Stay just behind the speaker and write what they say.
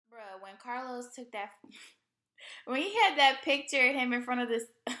when Carlos took that, when he had that picture of him in front of this,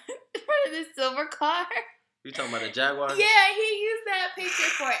 in front of this silver car. You talking about the Jaguar? Yeah, he used that picture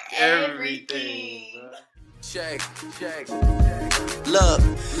for everything. Bro. Check. Look,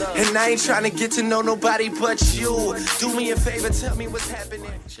 and I ain't trying to get to know nobody but you. Do me a favor, tell me what's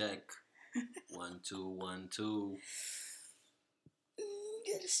happening. Check. 1, 2, 1, 2.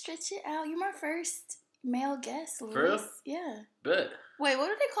 You gotta stretch it out. You're my first male guest, Louis. For real? Yeah. Bet. Wait, what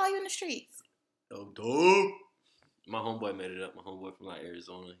do they call you in the streets? Oh, dope. My homeboy made it up. My homeboy from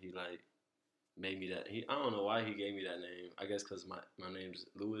Arizona. He made me that. I don't know why he gave me that name. I guess because my name's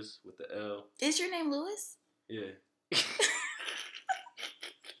Louis with the L. Is your name Louis? Yeah.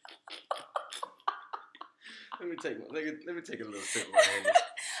 Let me take a little sip.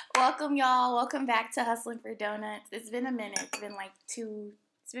 Welcome, y'all. Welcome back to Hustling for Donuts. It's been a minute. It's been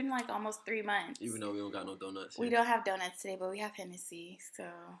like almost 3 months. Even though we don't got no donuts. We don't have donuts today, but we have Hennessy. So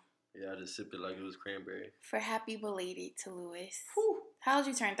yeah, I just sipped it like it was cranberry. For happy belated to Louis. Whew. How did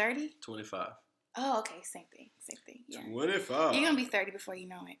you turn 30? 25. Oh, okay. Same thing. Yeah. 25. You're gonna be 30 before you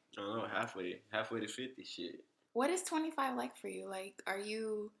know it. I don't know, halfway to 50. Shit. What is 25 like for you? Like, are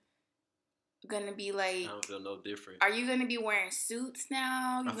you gonna be like? I don't feel no different. Are you gonna be wearing suits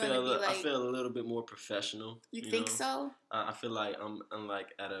now? I feel a little bit more professional. You think know? So? I feel like I'm like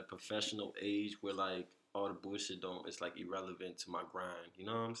at a professional age where like all the bullshit it's like irrelevant to my grind. You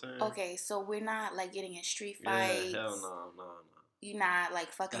know what I'm saying? Okay, so we're not like getting in street fights. Yeah, hell no. You're not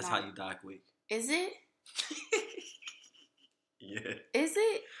like fucking. That's how you die quick. Is it? Yeah. Is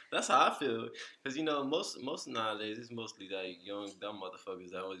it? That's how I feel. Because, you know, most nowadays, it's mostly like young, dumb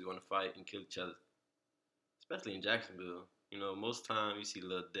motherfuckers that always want to fight and kill each other. Especially in Jacksonville. You know, most time you see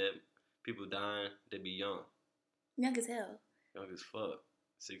little dead people dying, they be young. Young as hell. Young as fuck.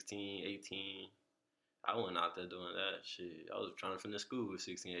 16, 18. I wasn't out there doing that shit. I was trying to finish school with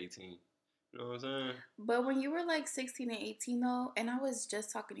 16, 18. You know what I'm saying? But when you were like 16 and 18 though, and I was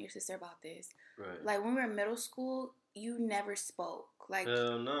just talking to your sister about this. Right. Like when we were in middle school, you never spoke. Like,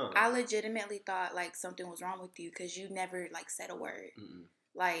 hell no. I legitimately thought like something was wrong with you because you never like said a word. Mm-mm.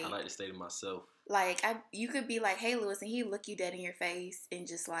 Like, I like to stay to myself. Like you could be like, "Hey, Louis," and he'd look you dead in your face and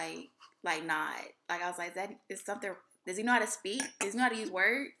just like nod. Like I was like, "That is something." Does he know how to speak? Does he know how to use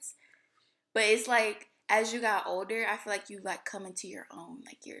words? But it's like as you got older, I feel like you like come into your own,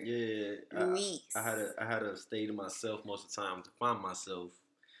 like you're Louis. I had to stay to myself most of the time to find myself.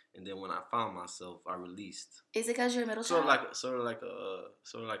 And then when I found myself, I released. Is it because you're a middle child? Sort of like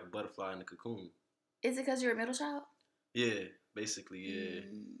a butterfly in the cocoon. Is it because you're a middle child? Yeah, basically, yeah.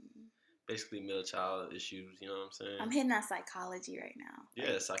 Basically, middle child issues. You know what I'm saying? I'm hitting that psychology right now.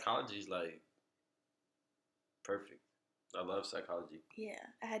 Yeah, psychology is like perfect. I love psychology. Yeah,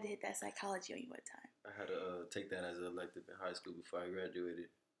 I had to hit that psychology on you one time. I had to take that as an elective in high school before I graduated.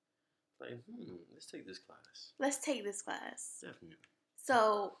 Like, let's take this class. Definitely.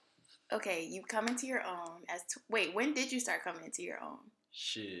 So, okay, you come into your own wait, when did you start coming into your own?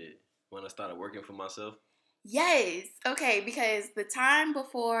 Shit, when I started working for myself. Yes. Okay, because the time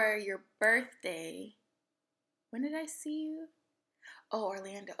before your birthday, when did I see you? Oh,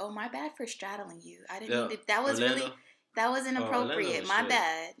 Orlando. Oh, my bad for straddling you. I didn't mean to. That was Orlando? that was inappropriate. My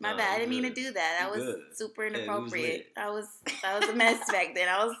bad. I didn't mean to do that. That was good. super inappropriate. That was a mess back then.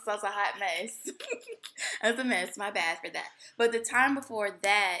 I was a hot mess. I was a mess. My bad for that. But the time before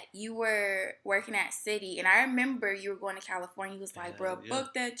that, you were working at City, and I remember you were going to California. You was like, "Bro,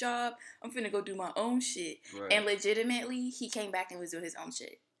 fuck that job. I'm finna go do my own shit." Right. And legitimately, he came back and was doing his own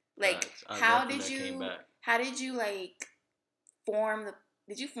shit. Like, how did you like form the?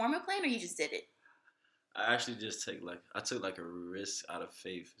 Did you form a plan, or you just did it? I actually just took a risk out of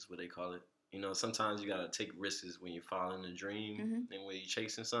faith is what they call it. You know, sometimes you gotta take risks when you're following a dream and when you're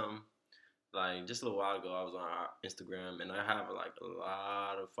chasing something. Like just a little while ago, I was on our Instagram and I have like a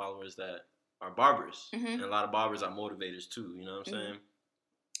lot of followers that are barbers and a lot of barbers are motivators too. You know what I'm saying?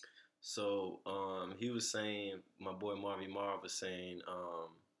 So he was saying, my boy Marv was saying,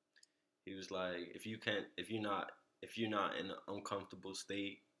 he was like, if you're not in an uncomfortable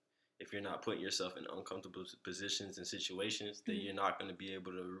state. If you're not putting yourself in uncomfortable positions and situations, then you're not going to be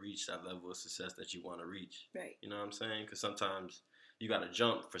able to reach that level of success that you want to reach. Right. You know what I'm saying? Because sometimes you got to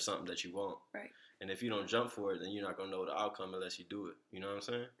jump for something that you want. Right. And if you don't jump for it, then you're not going to know the outcome unless you do it. You know what I'm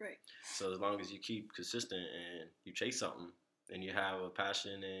saying? Right. So as long as you keep consistent and you chase something and you have a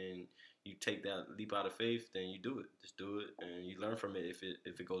passion and you take that leap out of faith, then you do it. Just do it and you learn from it if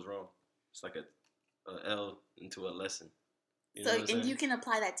it goes wrong. It's like a L into a lesson. You know and you can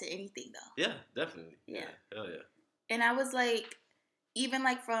apply that to anything, though. Yeah, definitely. Yeah. Hell yeah. And I was like, even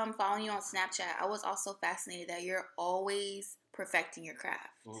like from following you on Snapchat, I was also fascinated that you're always perfecting your craft.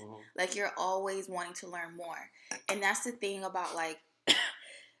 Mm-hmm. Like, you're always wanting to learn more. And that's the thing about, like,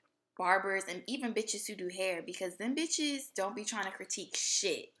 barbers and even bitches who do hair, because them bitches don't be trying to critique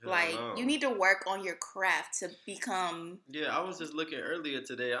shit. Hell like, no. You need to work on your craft to become... Yeah, I was just looking earlier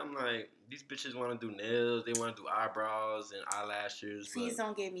today. I'm like, these bitches want to do nails. They want to do eyebrows and eyelashes. Please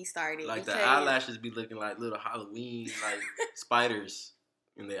don't get me started. Like, because... the eyelashes be looking like little Halloween, like, spiders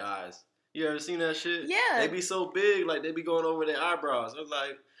in their eyes. You ever seen that shit? Yeah. They be so big, like, they be going over their eyebrows. I was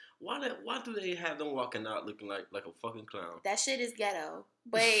like, why do they have them walking out looking like a fucking clown? That shit is ghetto.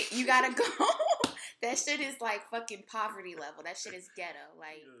 But you gotta go. That shit is like fucking poverty level. That shit is ghetto.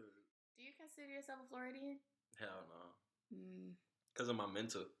 Like, do you consider yourself a Floridian? Hell no. Because of my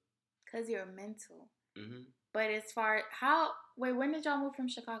mental. Because you're mental. Mm-hmm. But as far when did y'all move from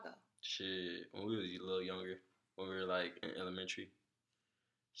Chicago? Shit, when we was a little younger, when we were like in elementary.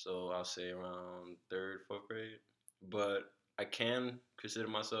 So I'll say around 3rd, 4th grade. But I can consider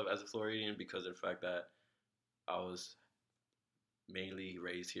myself as a Floridian because of the fact that I was mainly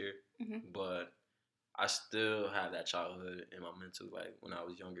raised here. Mm-hmm. But I still have that childhood in my mental, like when I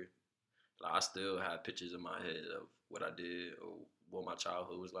was younger. Like, I still have pictures in my head of what I did or what my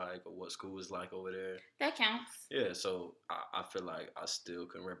childhood was like or what school was like over there. That counts. Yeah, so I feel like I still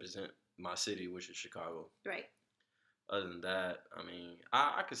can represent my city, which is Chicago. Right. Other than that, I mean,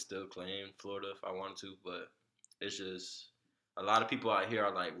 I could still claim Florida if I wanted to, but it's just a lot of people out here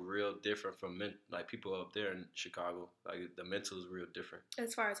are like real different from like people up there in Chicago. Like, the mental is real different.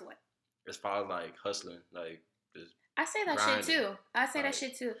 As far as what? As far as like hustling, like just I say that grinding. shit too. I say that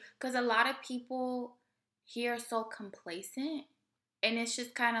shit too. Because a lot of people here are so complacent. And it's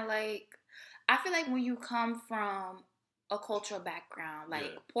just kind of like, I feel like when you come from a cultural background, like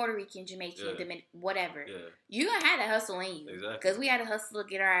Puerto Rican, Jamaican, Dominican, whatever, you're going to have that hustle in you. Exactly. Because we had to hustle to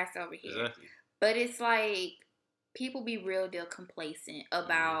get our ass over here. Exactly. But it's like, people be real deal complacent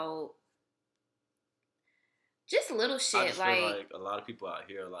about just little shit. I just feel like a lot of people out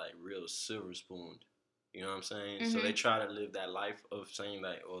here are like real silver spooned. You know what I'm saying? Mm-hmm. So they try to live that life of saying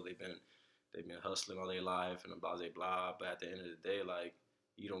like, oh, they've been hustling all their life and blah blah blah. But at the end of the day, like,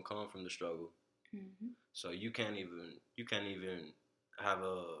 you don't come from the struggle, so you can't even have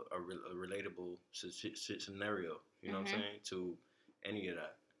a relatable scenario. You know what I'm saying, to any of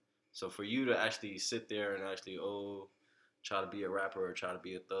that. So for you to actually sit there and actually try to be a rapper or try to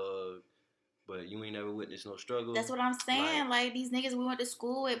be a thug, but you ain't never witnessed no struggle. That's what I'm saying. Like these niggas we went to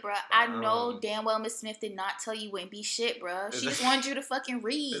school with, bro. I know damn well Miss Smith did not tell you wouldn't be shit, bro. She just wanted you to fucking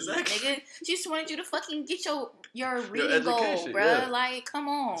read, nigga. She just wanted you to fucking get your reading goal, bro. Yeah. Like, come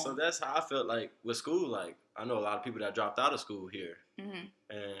on. So that's how I felt like with school. Like, I know a lot of people that dropped out of school here,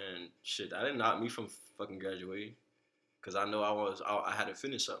 and shit, that didn't knock me from fucking graduating, because I know I had to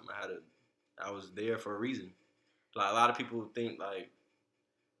finish something. I was there for a reason. Like, a lot of people think like,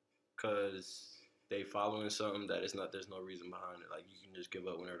 because they following something that it's not, there's no reason behind it. Like, you can just give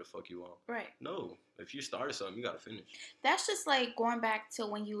up whenever the fuck you want. Right. No. If you started something, you got to finish. That's just like going back to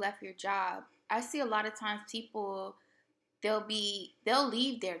when you left your job. I see a lot of times people, they'll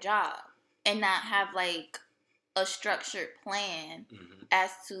leave their job and not have like a structured plan as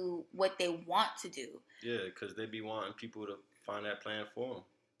to what they want to do. Yeah, because they be wanting people to find that plan for them.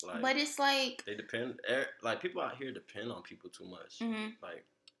 Like, but it's like, they depend, like, people out here depend on people too much. Like,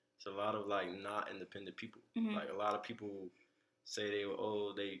 it's a lot of like not independent people. Like, a lot of people say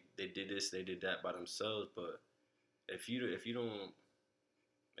they did this, they did that by themselves. But if you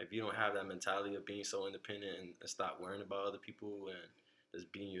don't have that mentality of being so independent and stop worrying about other people and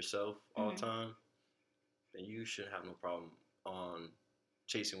just being yourself all the time, then you shouldn't have no problem on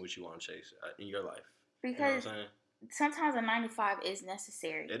chasing what you want to chase in your life. Because you know what I'm saying? Sometimes a 9-to-5 is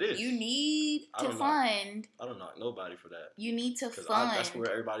necessary. It is. You need to fund. I don't knock nobody for that. You need to fund. That's where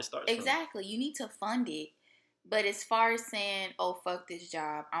everybody starts. Exactly. You need to fund it. But as far as saying, oh, fuck this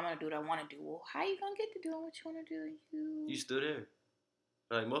job, I'm going to do what I want to do. Well, how you going to get to doing what you want to do? You still there.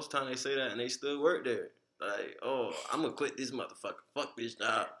 Like, most of the time they say that and they still work there. Like, oh, I'm going to quit this motherfucker. Fuck this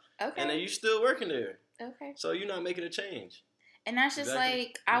job. Okay. And then you still working there. Okay. So you're not making a change. And that's just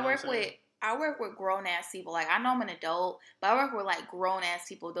like, I work with grown ass people. Like, I know I'm an adult, but I work with like grown ass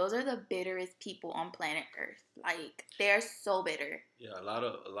people. Those are the bitterest people on planet Earth. Like, they're so bitter. Yeah, a lot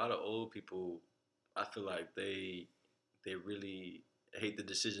of old people, I feel like they really hate the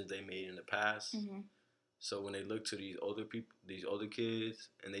decisions they made in the past. So when they look to these older people, these older kids,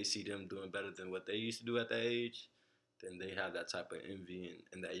 and they see them doing better than what they used to do at that age, then they have that type of envy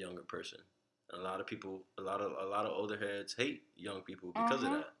in that younger person. And a lot of people, a lot of older heads hate young people because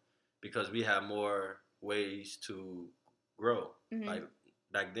of that. Because we have more ways to grow. Like,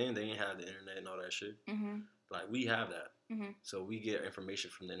 back then, they didn't have the internet and all that shit. Like, we have that. Mm-hmm. So we get information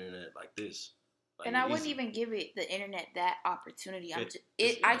from the internet like this. Like, and I wouldn't even give it the internet that opportunity.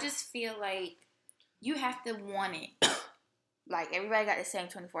 I just feel like you have to want it. Like, everybody got the same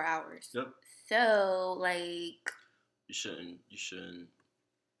 24 hours. Yep. So, like... You shouldn't...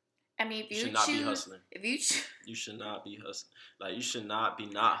 I mean, if you should not be hustling. You should not be hustling. Like, you should not be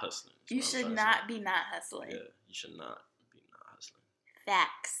not hustling. You should not be not hustling. Yeah, you should not be not hustling.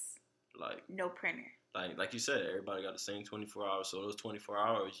 Facts. Like... No printer. Like you said, everybody got the same 24 hours. So those 24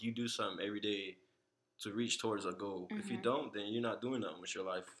 hours, you do something every day to reach towards a goal. Mm-hmm. If you don't, then you're not doing nothing with your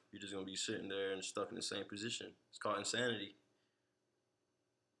life. You're just going to be sitting there and stuck in the same position. It's called insanity.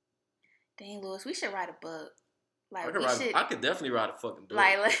 Dang, Lewis, we should write a book. Like, I could definitely write a fucking book.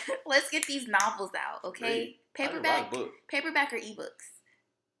 Like, let's get these novels out, okay? Paperback or ebooks?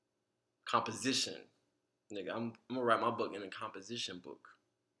 Composition. Nigga, I'm going to write my book in a composition book.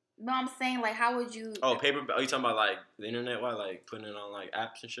 No, I'm saying, like, how would you... Oh, paperback? Are you talking about, like, the internet? Why, like, putting it on, like,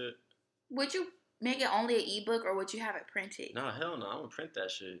 apps and shit? Would you make it only an ebook, or would you have it printed? Nah, hell no. I'm going to print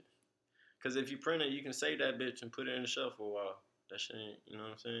that shit. Because if you print it, you can save that bitch and put it in the shelf for a while. That shit ain't, you know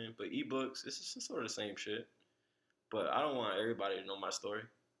what I'm saying? But ebooks, it's sort of the same shit. But I don't want everybody to know my story.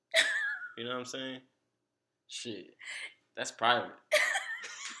 You know what I'm saying? Shit. That's private.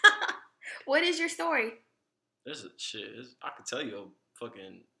 What is your story? There's a shit. I could tell you a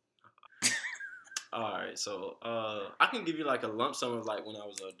fucking... Alright, so I can give you like a lump sum of like when I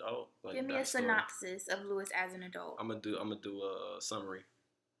was an adult. Like, give me a synopsis of Lewis as an adult. I'm gonna do a summary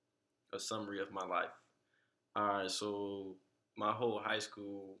of my life. Alright, so my whole high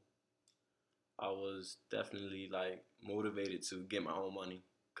school, I was definitely like motivated to get my own money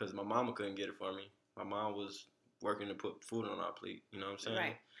because my mama couldn't get it for me. My mom was working to put food on our plate. You know what I'm saying?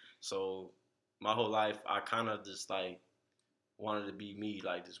 Right. So my whole life, I kind of just like wanted to be me,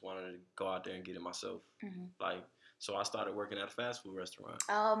 like just wanted to go out there and get it myself. Mm-hmm. Like, so I started working at a fast food restaurant.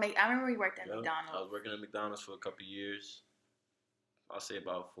 Oh, I remember you worked at McDonald's. I was working at McDonald's for a couple of years. I'll say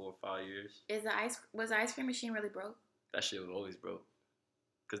about 4 or 5 years. Was the ice cream machine really broke? That shit was always broke.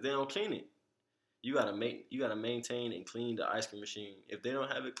 Cause they don't clean it. You gotta maintain and clean the ice cream machine. If they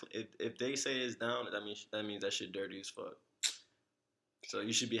don't have it, if they say it's down, that means that shit dirty as fuck. So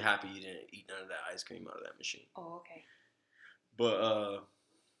you should be happy you didn't eat none of that ice cream out of that machine. Oh, okay. But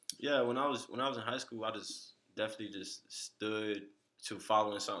yeah, when I was in high school, I just definitely just stood to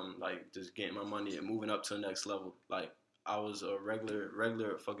following something, like just getting my money and moving up to the next level. Like I was a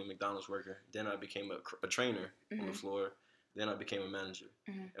regular fucking McDonald's worker. Then I became a trainer on the floor. Then I became a manager.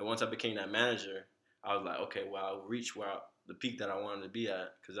 And once I became that manager, I was like, okay, well, I'll reach the peak that I wanted to be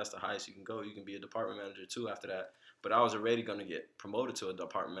at, because that's the highest you can go. You can be a department manager too after that. But I was already going to get promoted to a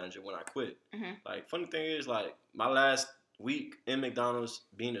department manager when I quit. Like, funny thing is, like, my last week in McDonald's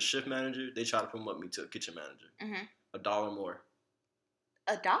being a shift manager, they tried to promote me to a kitchen manager. $1 more.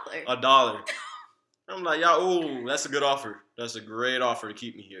 $1? $1. I'm like, y'all, ooh, that's a good offer. That's a great offer to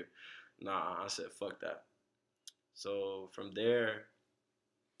keep me here. Nah, I said, fuck that. So from there,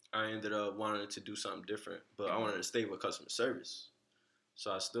 I ended up wanting to do something different, but I wanted to stay with customer service.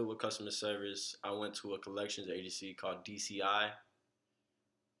 So I stood with customer service. I went to a collections agency called DCI.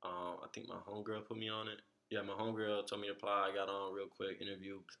 I think my homegirl put me on it. Yeah, my homegirl told me to apply. I got on real quick,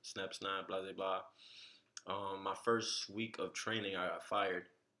 interview, snap, blah, blah, blah. My first week of training, I got fired.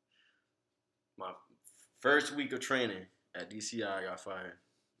 My first week of training at DCI, I got fired.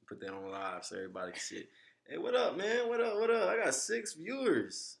 Put that on live so everybody can see it. Hey, what up, man? What up? I got 6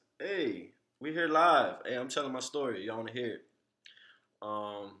 viewers. Hey, we here live. Hey, I'm telling my story. Y'all want to hear it?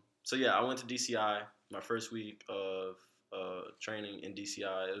 So yeah, I went to DCI. My first week of training in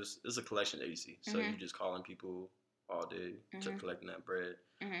DCI. It was a collection agency. So you just calling people all day to collecting that bread.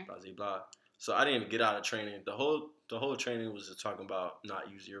 Blah, blah, blah. So I didn't even get out of training. The whole training was just talking about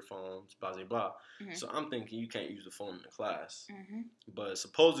not using your phones, blah, blah, blah. So I'm thinking you can't use the phone in the class. But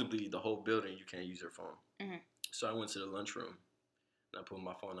supposedly the whole building, you can't use your phone. So I went to the lunchroom and I put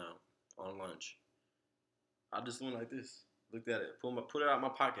my phone out on lunch. I just went like this, looked at it, put it out of my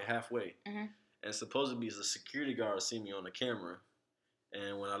pocket halfway. And supposedly the security guard see me on the camera.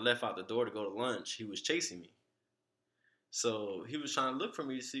 And when I left out the door to go to lunch, he was chasing me. So he was trying to look for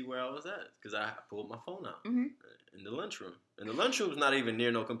me to see where I was at, because I pulled my phone out in the lunchroom. And the lunchroom's not even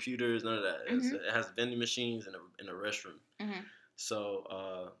near no computers, none of that. It has vending machines in a restroom.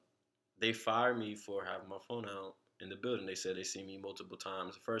 So they fired me for having my phone out in the building. They said they see me multiple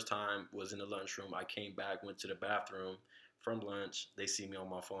times. The first time was in the lunchroom. I came back, went to the bathroom from lunch. They see me on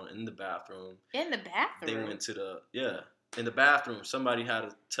my phone in the bathroom. In the bathroom? They went to in the bathroom. Somebody had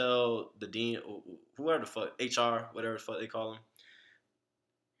to tell the dean, whoever the fuck, HR, whatever the fuck they call them.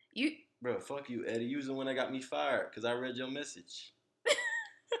 Bro, fuck you, Eddie. You was the one that got me fired because I read your message.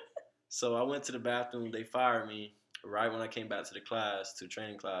 So I went to the bathroom. They fired me. Right when I came back to the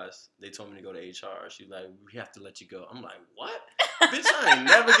training class, they told me to go to HR. She's like, we have to let you go. I'm like, what? Bitch, I ain't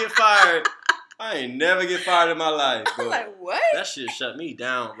never get fired. I ain't never get fired in my life, bro. I'm like, what? That shit shut me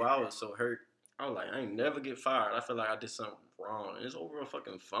down, bro. I was so hurt. I was like, I ain't never get fired. I feel like I did something wrong. And it's over a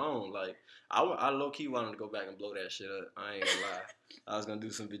fucking phone. Like, I low-key wanted to go back and blow that shit up. I ain't gonna lie. I was gonna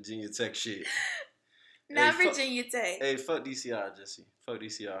do some Virginia Tech shit. Not Virginia Tech. Hey, fuck DCI, Jesse. Fuck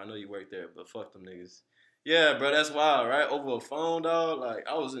DCI. I know you work there, but fuck them niggas. Yeah, bro, that's wild, right? Over a phone, dog. Like,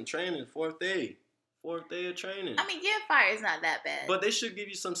 I was in training, fourth day of training. I mean, getting fired is not that bad. But they should give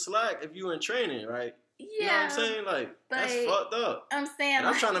you some slack if you in training, right? Yeah. You know what I'm saying? Like, that's fucked up. I'm saying, and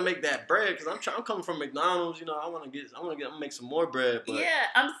I'm trying to make that bread because I'm coming from McDonald's. You know, I want to make some more bread. But yeah,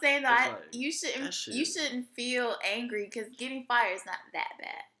 I'm saying that like, you shouldn't feel angry because getting fired is not that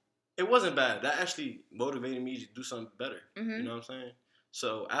bad. It wasn't bad. That actually motivated me to do something better. Mm-hmm. You know what I'm saying?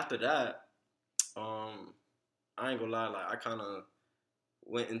 So after that, I ain't gonna lie, like I kind of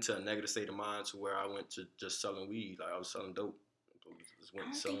went into a negative state of mind to where I went to just selling weed. Like I was selling dope. I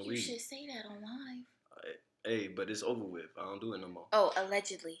don't think you should say that on live. Hey, but it's over with. I don't do it no more. Oh,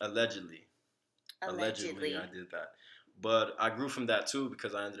 allegedly. Allegedly, I did that. But I grew from that too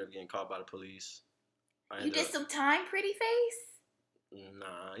because I ended up getting caught by the police. You did some time, pretty face?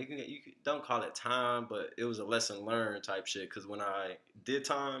 Nah, you can don't call it time, but it was a lesson learned type shit. Because when I did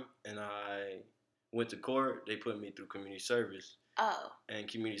time and I went to court, they put me through community service. Oh. And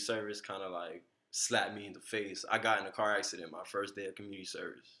community service kind of like slapped me in the face. I got in a car accident my first day of community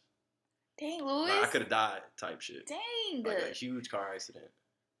service. Dang, Louis. Like, I could have died type shit. Dang. Like a huge car accident.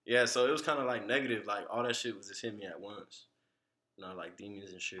 Yeah, so it was kind of like negative. Like all that shit was just hitting me at once. You know, like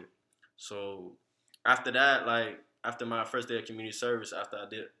demons and shit. So after that, like after my first day of community service, after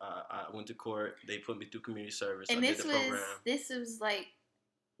I went to court. They put me through community service. And I did the program. This was like,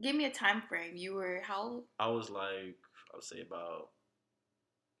 give me a time frame. You were how old? I was like, I would say about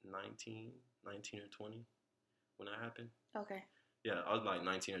 19 or 20 when that happened. Okay. Yeah, I was like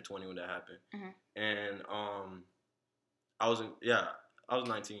 19 or 20 when that happened. Mm-hmm. And I was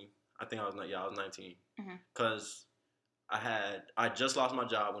 19. I think I was 19. Because I just lost my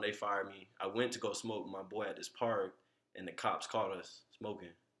job when they fired me. I went to go smoke with my boy at this park, and the cops caught us smoking.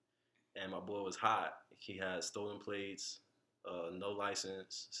 And my boy was hot. He had stolen plates, no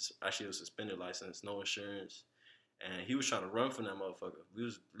license. Actually, it was suspended license, no insurance. And he was trying to run from that motherfucker. We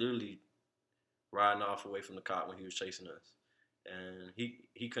was literally riding off away from the cop when he was chasing us. And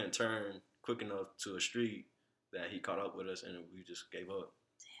he couldn't turn quick enough to a street that he caught up with us, and we just gave up.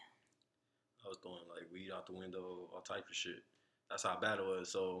 Damn. I was throwing like weed out the window, all type of shit. That's how bad it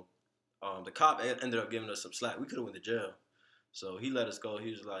was. So the cop ended up giving us some slack. We could have went to jail. So he let us go.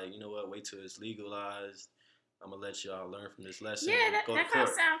 He was like, you know what, wait till it's legalized. I'm going to let y'all learn from this lesson. Yeah, that kind of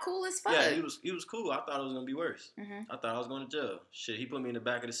sound cool as fuck. Yeah, he was cool. I thought it was going to be worse. Mm-hmm. I thought I was going to jail. Shit, he put me in the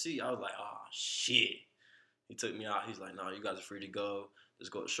back of the seat. I was like, oh, shit. He took me out. He's like, no, you guys are free to go.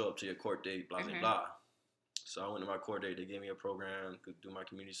 Just go show up to your court date, blah, blah, blah. So I went to my court date. They gave me a program to do my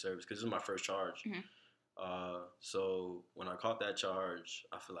community service because this was my first charge. So when I caught that charge,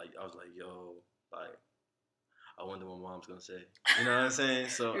 I was like, yo, like, I wonder what mom's gonna say. You know what I'm saying?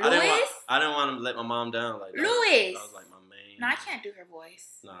 So I didn't want to let my mom down. Like Louis. That was like my main. No, I can't do her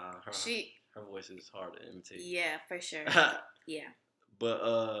voice. Nah, her voice is hard to imitate. Yeah, for sure. Yeah.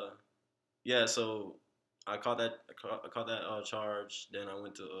 But yeah. So I caught that charge. Then I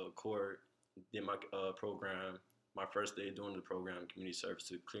went to court, did my program. My first day doing the program, community service,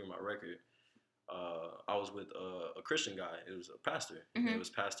 to clear my record. I was with a Christian guy. It was a pastor. It was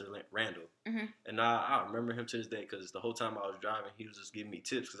Pastor Randall. And I remember him to this day because the whole time I was driving, he was just giving me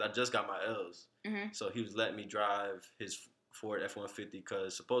tips because I just got my L's. So he was letting me drive his Ford F-150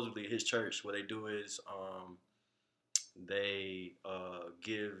 because supposedly his church, what they do is they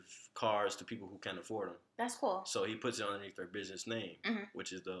give cars to people who can't afford them. That's cool. So he puts it underneath their business name,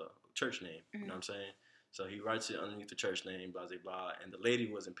 which is the church name. You know what I'm saying? So he writes it underneath the church name, blah, blah, blah. And the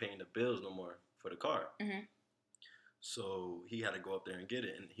lady wasn't paying the bills no more for the car. So he had to go up there and get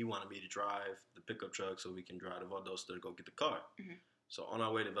it. And he wanted me to drive the pickup truck so we can drive to Valdosta to go get the car. So on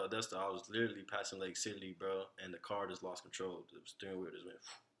our way to Valdosta, I was literally passing Lake City, bro. And the car just lost control. The steering wheel just went.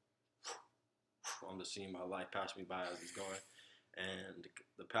 I'm just seeing my life pass me by as it's going. And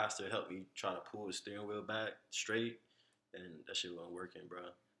the pastor helped me try to pull the steering wheel back straight. And that shit wasn't working, bro.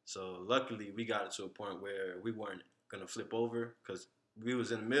 So luckily, we got it to a point where we weren't gonna flip over because we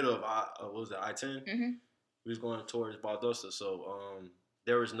was in the middle of I-10. We was going towards Valdosta, so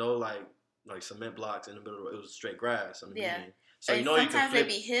there was no like cement blocks in the middle. It was straight grass. I mean, So and you know you can sometimes flip.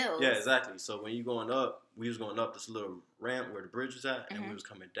 they be hills. Yeah, exactly. So when you going up, we was going up this little ramp where the bridge was at, and we was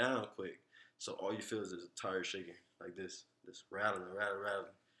coming down quick. So all you feel is the tire shaking like this rattling,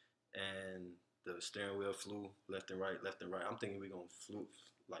 and the steering wheel flew left and right. I'm thinking we gonna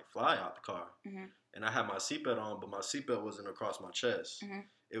fly out the car. And I had my seatbelt on, but my seatbelt wasn't across my chest.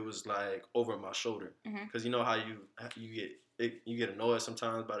 It was like over my shoulder. Because you know how you get annoyed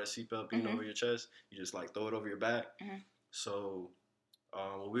sometimes by the seatbelt being over your chest. You just like throw it over your back. So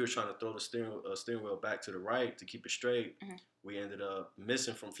when we were trying to throw the steering wheel back to the right to keep it straight, we ended up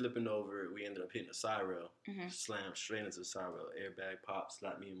missing from flipping over. We ended up hitting a side rail, slammed straight into the side rail. Airbag popped,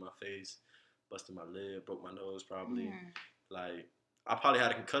 slapped me in my face, busted my lip, broke my nose probably. Like, I probably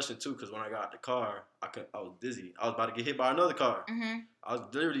had a concussion too, because when I got out the car, I was dizzy. I was about to get hit by another car. I was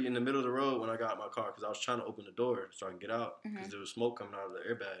literally in the middle of the road when I got out my car because I was trying to open the door so I can get out because there was smoke coming out of the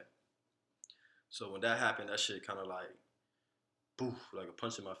airbag. So when that happened, that shit kind of like, boof, like a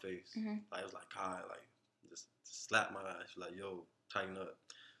punch in my face. Like, it was like, God, like, just slapped my ass, like, yo, tighten up.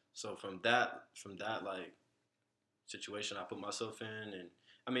 So from that like situation I put myself in, and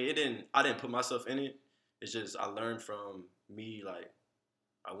I mean, I didn't put myself in it. It's just I learned from me. Like,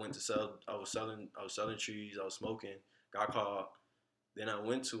 I was selling trees, I was smoking, got caught. Then I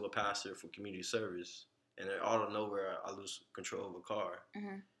went to a pastor for community service, and then out of nowhere I lose control of a car.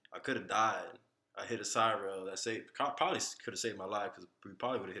 I could have died. I hit a side rail that probably could have saved my life because we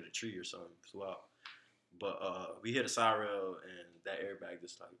probably would have hit a tree or something throughout. But we hit a side rail and that airbag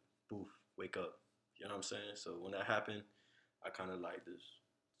just like, boof, wake up. You know what I'm saying? So when that happened, I kind of like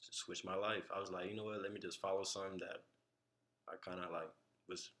just switched my life. I was like, you know what? Let me just follow something that I kind of like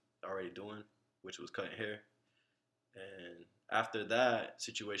was already doing, which was cutting hair. And after that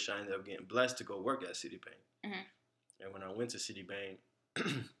situation, I ended up getting blessed to go work at Citibank. And when I went to Citibank,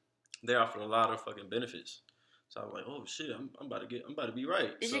 they offered a lot of fucking benefits. So I was like, oh shit, I'm about to be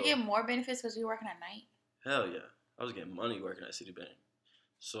right. Did you get more benefits because you were working at night? Hell yeah. I was getting money working at Citibank.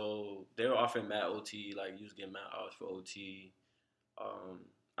 So they were offering mad OT, like you was getting mad hours for OT.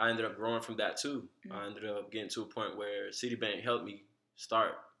 I ended up growing from that too. I ended up getting to a point where Citibank helped me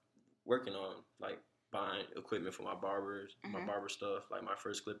start working on like buying equipment for my barbers, my barber stuff, like my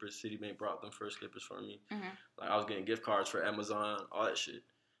first clippers. Citibank brought them first clippers for me. Like I was getting gift cards for Amazon, all that shit.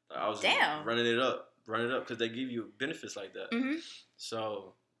 Like, I was running it up because they give you benefits like that.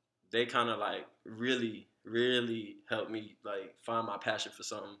 So they kind of like really, really helped me like find my passion for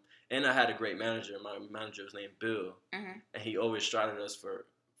something. And I had a great manager. My manager was named Bill, and he always strived us for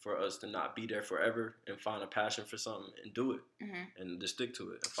us to not be there forever and find a passion for something and do it and just stick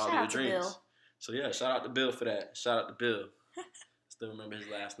to it and follow your dreams. Bill. So yeah, shout out to Bill for that. Shout out to Bill. Still remember his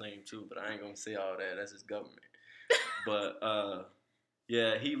last name too, but I ain't gonna say all that. That's his government. But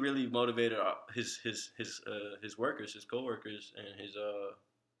yeah, he really motivated his workers, his coworkers, and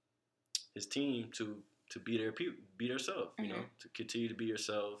his team to be themselves. You know, to continue to be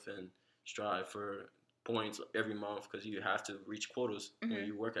yourself and strive for points every month because you have to reach quotas when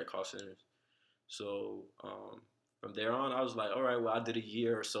you work at call centers. So from there on, I was like, all right, well, I did a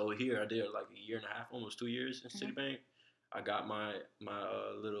year or so here. I did like a year and a half, almost 2 years in Citibank. I got my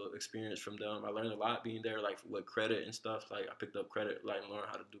little experience from them. I learned a lot being there, like with credit and stuff. Like I picked up credit, like learned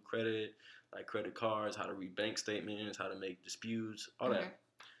how to do credit, like credit cards, how to read bank statements, how to make disputes, all that.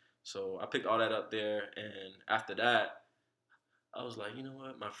 So I picked all that up there, and after that, I was like, you know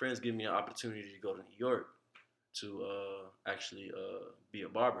what? My friends give me an opportunity to go to New York to actually be a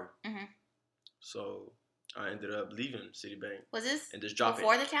barber. So I ended up leaving Citibank. Was this and just dropping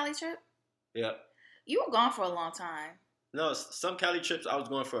before the Cali trip? Yeah. You were gone for a long time. No, some Cali trips I was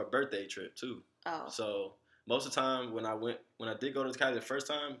going for a birthday trip too. Oh. So most of the time when I did go to Cali the first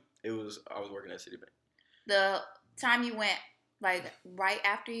time, I was working at Citibank. The time you went, like right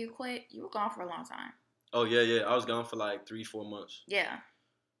after you quit, you were gone for a long time. Oh yeah. I was gone for like 3-4 months. Yeah.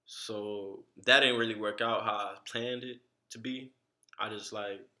 So that didn't really work out how I planned it to be. I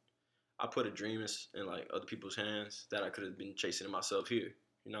put a dream in like other people's hands that I could have been chasing it myself here.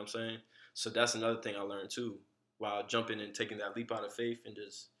 You know what I'm saying? So that's another thing I learned too. While jumping and taking that leap out of faith and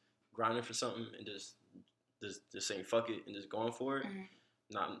just grinding for something and just saying fuck it and just going for it,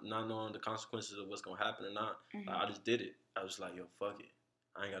 not knowing the consequences of what's gonna happen or not. Like, I just did it. I was like, yo, fuck it.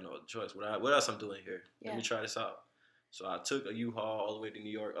 I ain't got no other choice. What else I'm doing here? Let me try this out. So I took a U-Haul all the way to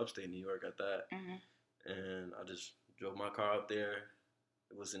New York, upstate New York at that, and I just drove my car up there.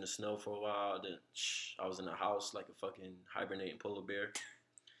 It was in the snow for a while. Then I was in a house like a fucking hibernating polar bear.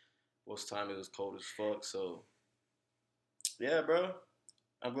 Most of the time it was cold as fuck. So yeah, bro.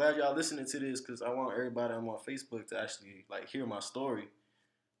 I'm glad y'all listening to this because I want everybody on my Facebook to actually like hear my story.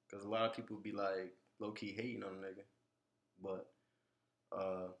 Because a lot of people be like low key hating on a nigga. But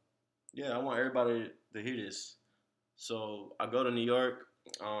yeah, I want everybody to hear this. So I go to New York.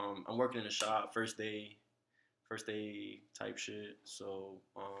 I'm working in the shop, first day type shit. So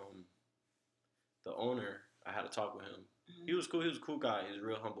the owner, I had to talk with him. Mm-hmm. He was cool. He was a cool guy. He was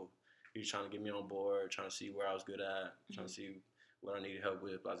real humble. He was trying to get me on board, trying to see where I was good at, trying to see what I needed help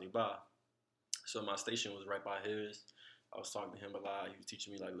with, blah, blah, blah. So my station was right by his. I was talking to him a lot. He was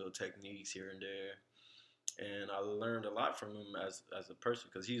teaching me like little techniques here and there. And I learned a lot from him as a person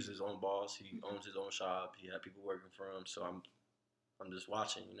because he's his own boss. He owns his own shop. He had people working for him. So I'm just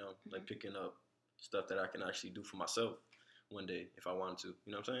watching, you know, like picking up stuff that I can actually do for myself one day if I wanted to.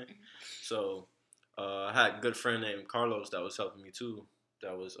 You know what I'm saying? So I had a good friend named Carlos that was helping me too,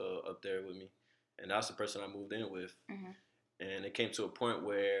 that was up there with me. And that's the person I moved in with. And it came to a point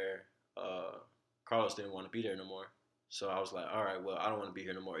where Carlos didn't want to be there no more. So I was like, all right, well, I don't want to be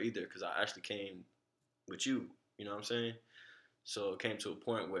here no more either because I actually came with you. You know what I'm saying? So it came to a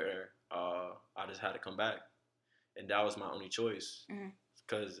point where I just had to come back. And that was my only choice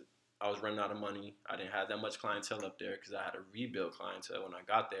because I was running out of money. I didn't have that much clientele up there because I had to rebuild clientele when I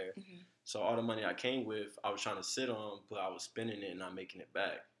got there. So all the money I came with, I was trying to sit on, but I was spending it and not making it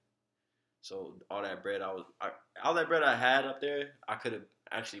back. So all that bread I had up there, I could have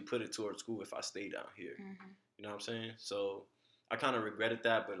actually put it towards school if I stayed down here. You know what I'm saying? So I kind of regretted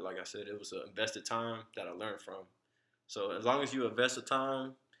that, but like I said, it was an invested time that I learned from. So as long as you invest the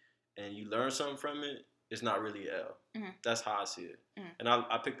time and you learn something from it, it's not really an L. That's how I see it. And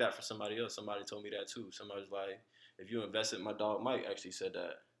I picked that from somebody else. Somebody told me that too. Somebody was like, if you invested, my dog Mike actually said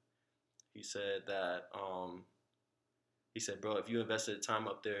that. He said, bro, if you invested time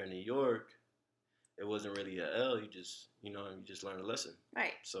up there in New York, it wasn't really an L. You just learned a lesson.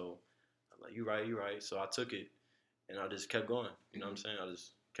 Right. So I'm like, you're right. So I took it and I just kept going. You know what I'm saying? I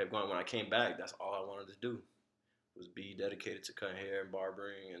just kept going. When I came back, that's all I wanted to do was be dedicated to cutting hair and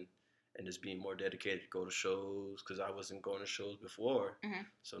barbering and just being more dedicated to go to shows because I wasn't going to shows before.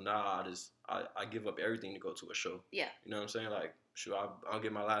 So now I give up everything to go to a show. Yeah. You know what I'm saying? Like, sure, I'll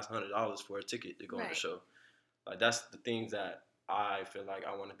get my last $100 for a ticket to go on the show. Like, that's the things that I feel like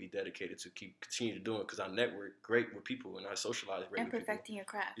I want to be dedicated to continue to doing because I network great with people and I socialize great with people. And perfecting your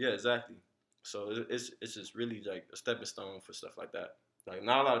craft. Yeah, exactly. So it's just really like a stepping stone for stuff like that. Like,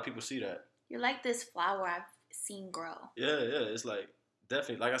 not a lot of people see that. You're like this flower I've seen grow. Yeah. It's like,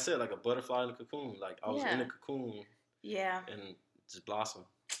 definitely, like I said, like a butterfly in a cocoon. Like, I was in a cocoon. Yeah. And just blossom.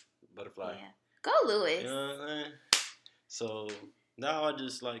 Butterfly. Yeah. Go, Lewis. You know what I'm saying? So now I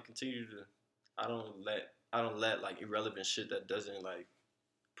just like continue to, I don't let like irrelevant shit that doesn't like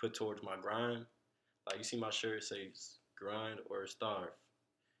put towards my grind. Like, you see my shirt, it says grind or starve.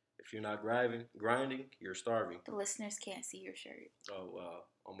 If you're not grinding, you're starving. The listeners can't see your shirt. Oh, well,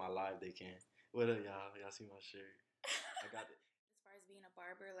 on my live they can. What up, y'all? Y'all see my shirt? I got it. As far as being a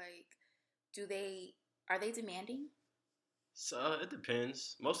barber, like, are they demanding? So it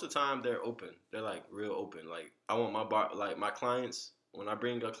depends. Most of the time they're open. They're like real open. Like, I want my clients, when I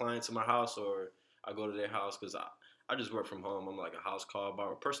bring a client to my house or I go to their house, because I just work from home. I'm like a house call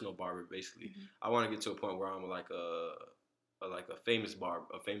barber, personal barber basically. I want to get to a point where I'm like a famous barber,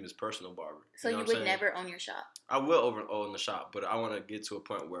 a famous personal barber. So you would never own your shop? I will own the shop, but I want to get to a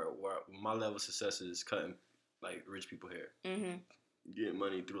point where my level of success is cutting like rich people hair. Getting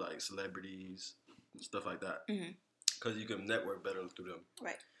money through like celebrities, stuff like that. Because you can network better through them.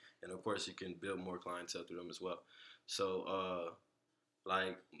 Right. And of course you can build more clientele through them as well. So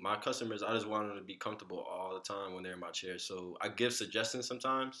like my customers, I just want them to be comfortable all the time when they're in my chair. So I give suggestions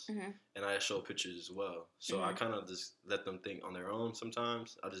sometimes, and I show pictures as well. So I kind of just let them think on their own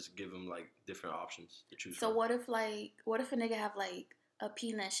sometimes. I just give them like different options to choose from. So what if a nigga have like a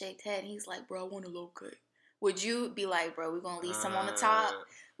peanut shaped head and he's like, bro, I want a low cut? Would you be like, bro, we're going to leave some on the top?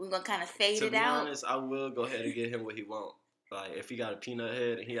 We're going to kind of fade it out? To be honest, I will go ahead and get him what he wants. Like, if he got a peanut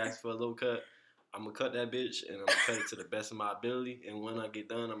head and he asks for a low cut, I'm going to cut that bitch and I'm going to cut it to the best of my ability. And when I get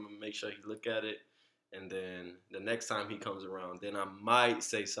done, I'm going to make sure he look at it. And then the next time he comes around, then I might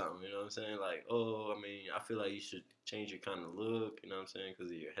say something, you know what I'm saying? Like, oh, I mean, I feel like you should change your kind of look, you know what I'm saying,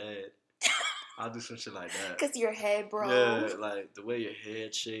 because of your head. I'll do some shit like that. Because your head, bro. Yeah, like the way your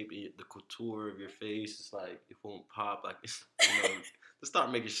head shape, the couture of your face, it's like it won't pop. Like, to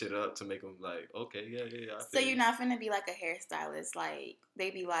start making shit up to make them like, okay, yeah. So you're not finna be like a hairstylist. Like,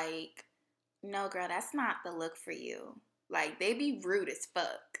 they be like, no, girl, that's not the look for you. Like, they be rude as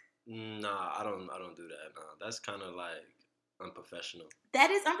fuck. Nah, I don't do that. Nah, that's kind of like unprofessional.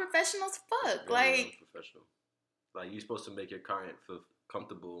 That is unprofessional as fuck. Like, unprofessional. Like, you're supposed to make your client feel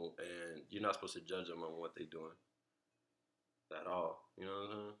comfortable, and you're not supposed to judge them on what they're doing at all. You know what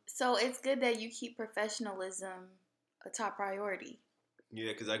I'm saying? So it's good that you keep professionalism a top priority.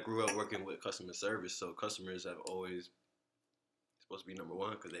 Yeah, because I grew up working with customer service, so customers have always supposed to be number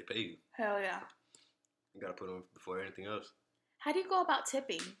one because they pay you. Hell yeah. You gotta put them before anything else. How do you go about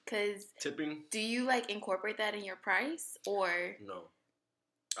tipping? Because tipping, do you like incorporate that in your price or no?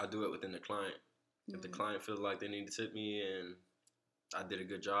 I do it within the client. If the client feels like they need to tip me and I did a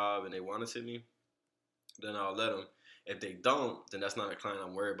good job and they want to tip me, then I'll let them. If they don't, then that's not a client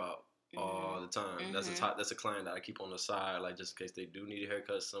I'm worried about all the time. That's a client that I keep on the side, like just in case they do need a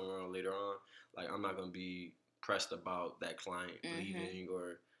haircut somewhere later on. Like I'm not gonna be pressed about that client leaving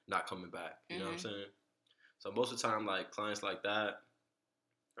or not coming back. You know what I'm saying? So most of the time, like clients like that,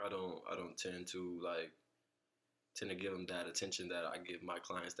 I don't tend to give them that attention that I give my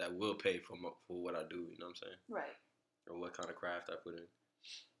clients that will pay for what I do. You know what I'm saying? Right. Or what kind of craft I put in.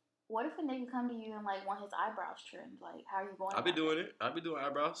 What if a nigga come to you and like want his eyebrows trimmed? Like, how are you going? I be doing it. I be doing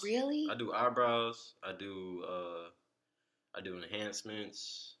eyebrows. Really? I do eyebrows. I do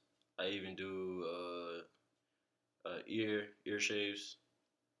enhancements. I even do ear shaves,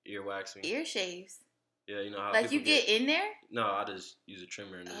 ear waxing. Ear shaves. Yeah, you know how like you get in there? No, I just use a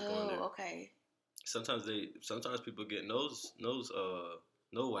trimmer and just go in there. Oh, okay. Sometimes people get nose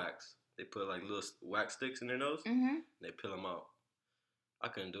wax. They put like little wax sticks in their nose. And they peel them out. I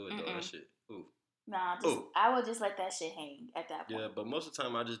couldn't do it though. That shit. Ooh. Nah, I would just let that shit hang at that point. Yeah, but most of the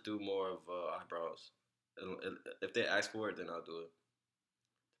time I just do more of eyebrows. If they ask for it, then I'll do it.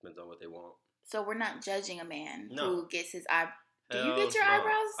 Depends on what they want. So we're not judging a man who gets his eyebrows. Do you get your no.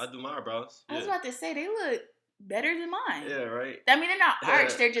 eyebrows? I do my eyebrows. I was about to say they look better than mine. Yeah, right. I mean, they're not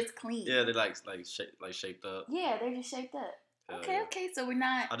arched; they're just clean. Yeah, they're like shaped up. Yeah, they're just shaped up. Okay. So we're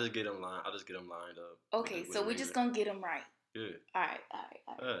not. I just get them lined up. Okay, so we're just gonna get them right. Yeah. All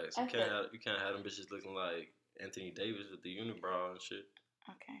right. So you can't have them bitches looking like Anthony Davis with the unibrow and shit.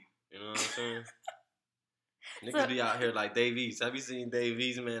 Okay. You know what I'm saying? Niggas be out here like Dave East. Have you seen Dave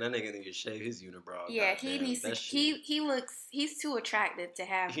East, man? That nigga need to shave his unibrow. Yeah, he needs to. He's too attractive to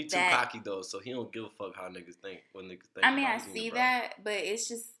have. He too cocky though, so he don't give a fuck how niggas think. When niggas think. I mean, I see that, but it's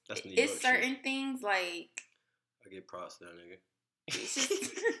just it's certain things like. I get props to that nigga. It's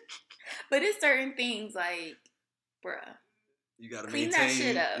just, but it's certain things like, bruh. You gotta clean maintain that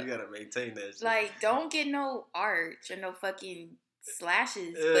shit up. You gotta maintain that shit. Like, don't get no arch or no fucking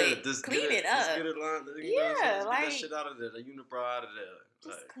slashes, but just clean it up. Just get it lined. Yeah, like get that shit out of there. The unibrow out of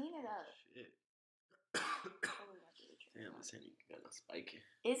there. Just clean it up. Shit. Damn, this Henny got a spiky.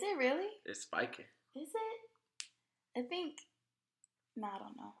 Is it really? It's spiky. Is it? I think. No, I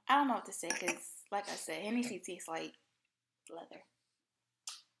don't know. I don't know what to say because, like I said, Hennessy tastes like leather.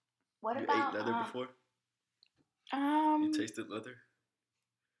 What you about ate leather before? You tasted leather?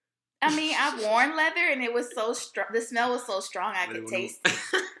 I mean, I've worn leather and it was so strong. The smell was so strong I could taste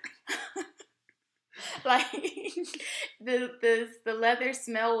it. Like the leather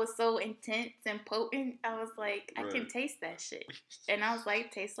smell was so intense and potent. I was like, I can taste that shit. And I was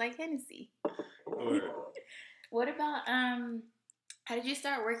like, tastes like Hennessy. What about how did you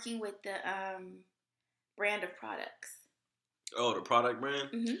start working with the brand of products? Oh, the product brand?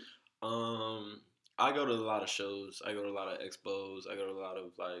 Mm-hmm. I go to a lot of shows. I go to a lot of expos. I go to a lot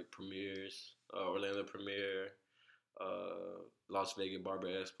of like premieres. Orlando premiere, Las Vegas Barber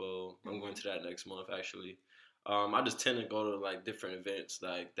Expo. I'm going to that next month actually. I just tend to go to like different events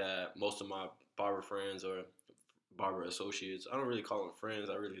like that. Most of my barber friends or barber associates, I don't really call them friends.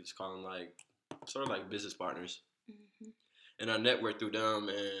 I really just call them like sort of like business partners. And I network through them,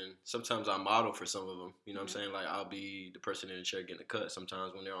 and sometimes I model for some of them. You know what I'm saying? Like, I'll be the person in the chair getting a cut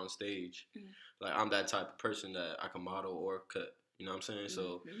sometimes when they're on stage. Like, I'm that type of person that I can model or cut. You know what I'm saying?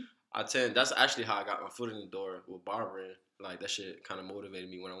 So, that's actually how I got my foot in the door with barbering. Like, that shit kind of motivated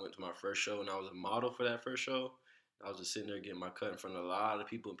me when I went to my first show, and I was a model for that first show. I was just sitting there getting my cut in front of a lot of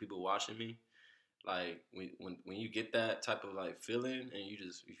people and people watching me. Like when you get that type of like feeling and you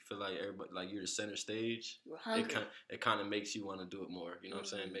feel like everybody like you're the center stage, it kind of makes you want to do it more. You know what I'm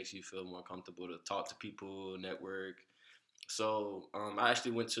saying? It makes you feel more comfortable to talk to people, network. So I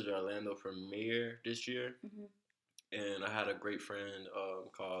actually went to the Orlando premiere this year, and I had a great friend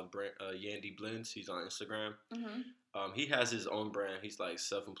called Yandy Blends. He's on Instagram. He has his own brand. He's like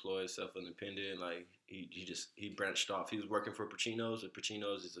self-employed, self-independent. Like he branched off. He was working for Pacino's.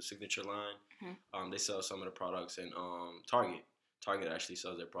 Pacino's is a signature line. They sell some of the products in Target. Target actually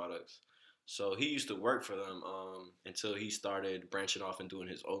sells their products. So he used to work for them until he started branching off and doing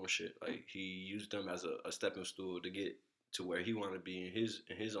his own shit. Like he used them as a stepping stool to get to where he wanted to be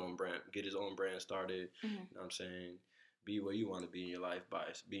in his own brand, get his own brand started. You know what I'm saying? be where you want to be in your life by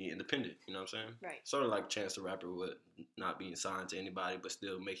being independent. You know what I'm saying? Right. Sort of like Chance the Rapper with not being signed to anybody, but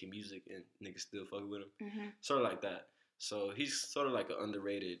still making music and niggas still fucking with him. Mm-hmm. Sort of like that. So he's sort of like an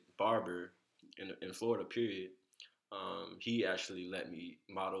underrated barber in Florida, period. He actually let me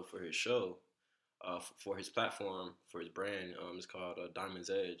model for his show, for his platform, for his brand. It's called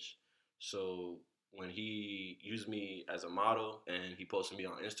Diamond's Edge. So when he used me as a model and he posted me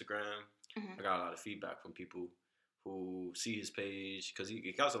on Instagram, I got a lot of feedback from people who see his page because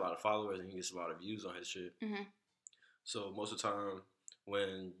he got a lot of followers and he gets a lot of views on his shit. So most of the time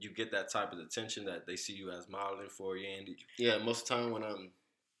when you get that type of attention that they see you as modeling for Yandy, most of the time when I'm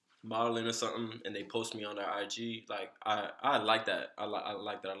modeling or something and they post me on their IG, like I like that. I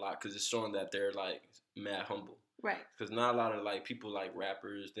like that a lot because it's showing that they're like mad humble. Right. Because not a lot of like people like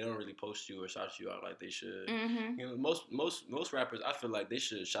rappers, they don't really post you or shout you out like they should. You know, most rappers, I feel like they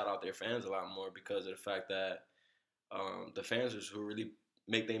should shout out their fans a lot more because of the fact that the fans is who really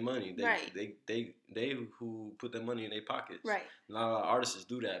make their money. They who put their money in their pockets. Right. Not a lot of artists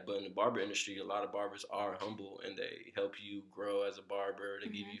do that, but in the barber industry, a lot of barbers are humble and they help you grow as a barber. They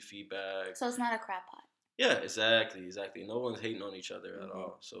give you feedback. So it's not a crap pot. Yeah, exactly. No one's hating on each other at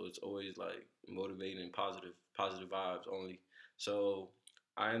all. So it's always like motivating and positive vibes only. So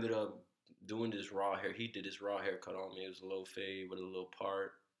I ended up doing this raw hair. He did this raw haircut on me. It was a low fade with a little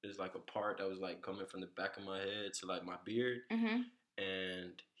part. It was like a part that was like coming from the back of my head to like my beard.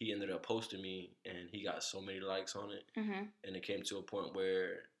 And he ended up posting me and he got so many likes on it. And it came to a point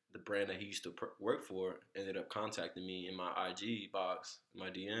where the brand that he used to work for ended up contacting me in my IG box, my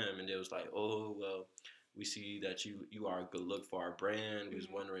DM, and they was like, oh, well, we see that you are a good look for our brand. We was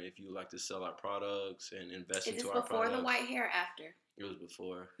wondering if you would like to sell our products and invest into our products. Is this before the white hair or after? It was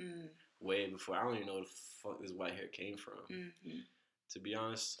before. Way before. I don't even know where the fuck this white hair came from. To be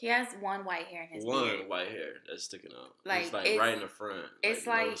honest. He has one white hair in his beard. One white hair that's sticking out. It's like right in the front. It's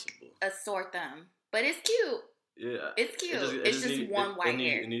like a sore thumb. But it's cute. Yeah. It's cute. It's just one white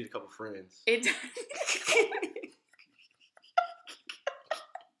hair. It needs a couple friends.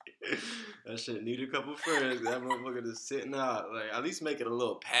 That shit need a couple friends. That motherfucker just sitting out. Like, at least make it a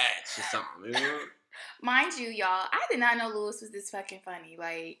little patch or something, you know? Mind you, y'all, I did not know Lewis was this fucking funny.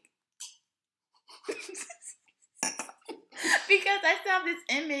 Like, because I still have this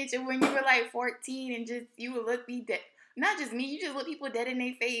image of when you were like 14 and just, you would look me dead. Not just me, you just look people dead in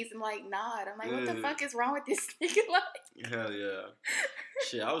their face and like nod. I'm like, what the fuck is wrong with this nigga? Like, hell yeah.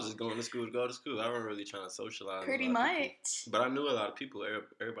 Shit, I was just going to go to school. I wasn't really trying to socialize. Pretty much. But I knew a lot of people.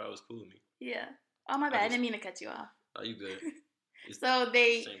 Everybody was cool with me. Yeah. Oh, my bad. I didn't mean to cut you off. Oh, you good. So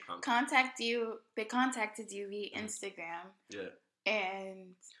they contacted you via Instagram. Yeah.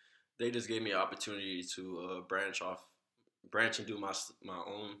 And they just gave me an opportunity to branch and do my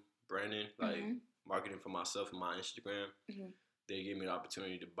own branding, like marketing for myself and my Instagram. They gave me the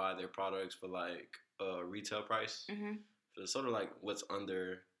opportunity to buy their products for like retail price. So it's sort of like what's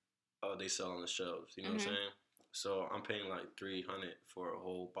under they sell on the shelves. You know what I'm saying? So I'm paying like $300 for a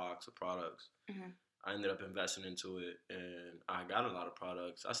whole box of products. I ended up investing into it, and I got a lot of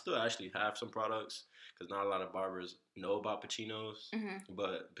products. I still actually have some products because not a lot of barbers know about Pacino's,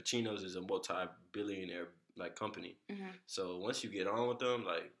 but Pacino's is a multi-billionaire like company. So once you get on with them,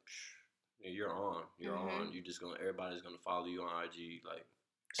 like you're on. You're just everybody's gonna follow you on IG. Like,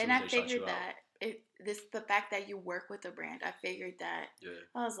 and I figured that the fact that you work with a brand, I figured that. Yeah.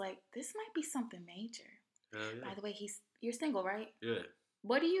 I was like, this might be something major. Yeah. By the way, you're single, right? Yeah.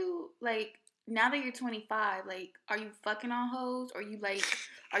 What do you like? Now that you're 25, like, are you fucking on hoes? Or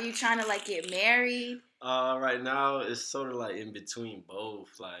are you trying to like get married? Right now it's sort of like in between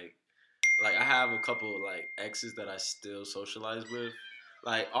both. Like I have a couple like exes that I still socialize with.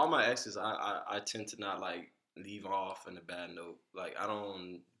 Like all my exes, I tend to not like leave off in a bad note. Like I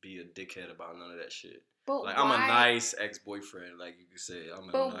don't be a dickhead about none of that shit. But like why? I'm a nice ex-boyfriend, like you could say. I'm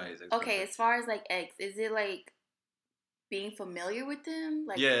a nice ex-boyfriend. Okay, as far as like ex, is it like being familiar with them?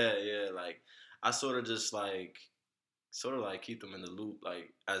 Like yeah. Like I sort of keep them in the loop,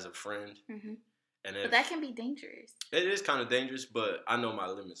 like as a friend. And but that can be dangerous. It is kind of dangerous, but I know my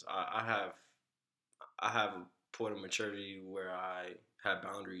limits. I have a point of maturity where I have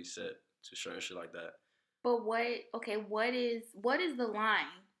boundaries set to certain shit like that. But what is the line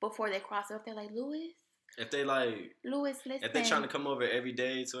before they cross it? If they're like, Louis? If they like Louis, listen. If they trying to come over every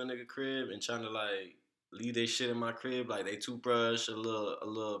day to a nigga crib and trying to like leave their shit in my crib, like they toothbrush, a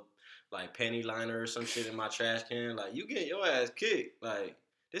little like panty liner or some shit in my trash can, like you get your ass kicked. Like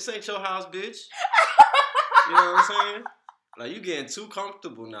this ain't your house, bitch. You know what I'm saying? Like you getting too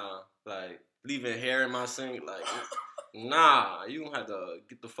comfortable now. Like leaving hair in my sink. Like nah, you gonna have to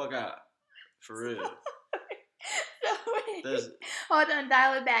get the fuck out. For real. So Hold on,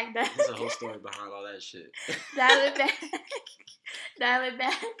 dial it back. There's a whole story behind all that shit. Dial it back. Dial it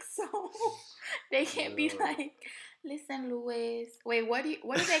back. So they can't be like, listen, Louis. Wait, what do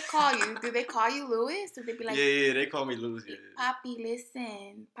they call you? Do they call you Louis? Do they be like, yeah, they call me Louis. Yeah. Papi,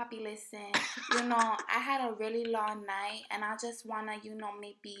 listen. You know, I had a really long night, and I just wanna,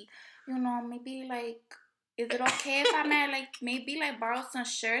 maybe like, is it okay if I maybe borrow some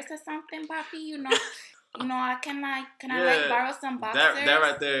shirts or something, Papi? You know, can I borrow some boxers? That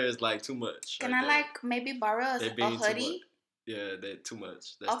right there is too much. Can I maybe borrow a hoodie? Yeah, they're too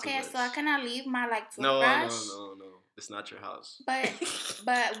much. That's okay, too much. So I cannot leave my toothbrush? No. It's not your house. But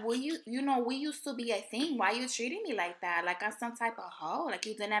we used to be a thing. Why you treating me like that? Like I'm some type of hoe? Like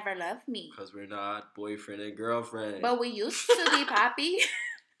you never loved me? Because we're not boyfriend and girlfriend. But we used to be, Papi.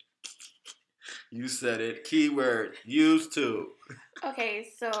 You said it. Keyword. Used to. Okay,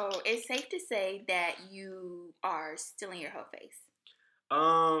 so it's safe to say that you are still in your hoe face.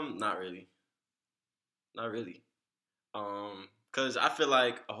 Not really. Cause I feel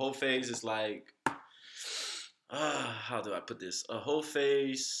like a whole phase is how do I put this? A whole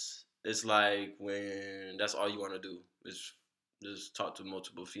phase is like when that's all you want to do is just talk to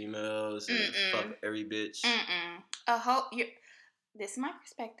multiple females and fuck every bitch. This is my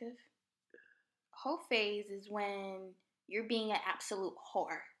perspective. Whole phase is when you're being an absolute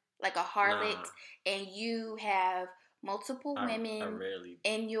whore, like a harlot, and you have multiple women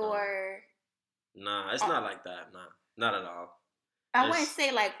in your. Nah, it's not like that. Nah, not at all. I wouldn't say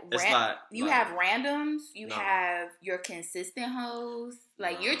you have randoms. You have your consistent hoes.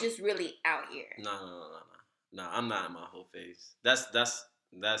 You're just really out here. No. I'm not in my whole phase. That's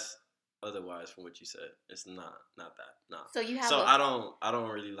otherwise from what you said. It's not that. No. So you have. So I don't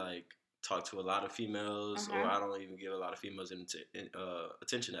really talk to a lot of females, or I don't even give a lot of females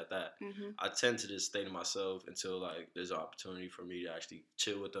attention at that. I tend to just stay to myself until there's an opportunity for me to actually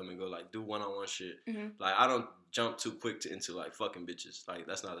chill with them and go do one-on-one shit. I don't jump too quick into fucking bitches.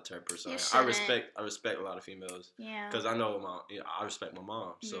 That's not the type of person I respect a lot of females. Yeah. Because I know I respect my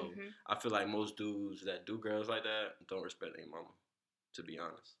mom. So I feel like most dudes that do girls like that don't respect their mama, to be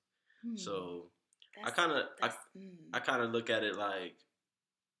honest. So I kind of look at it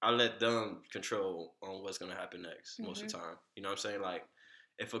I let them control on what's gonna happen next most of the time. You know what I'm saying?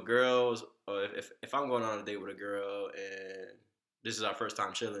 If a girl's, or if I'm going on a date with a girl and this is our first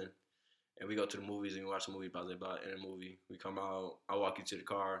time chilling, and we go to the movies and we watch the movie, blah blah blah. In the movie, we come out, I walk you to the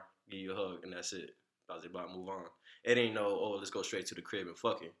car, give you a hug, and that's it. Blah blah blah, move on. It ain't let's go straight to the crib and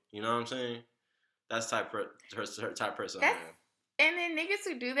fucking. You know what I'm saying? That's her type of person I am. And then niggas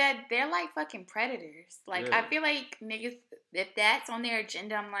who do that, they're fucking predators. I feel like niggas, if that's on their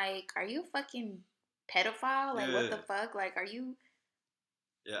agenda, I'm are you a fucking pedophile? What the fuck? Are you?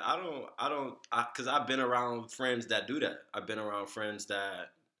 Yeah, I don't, because I've been around friends that do that. I've been around friends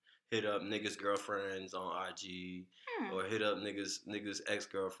that hit up niggas' girlfriends on IG, or hit up niggas'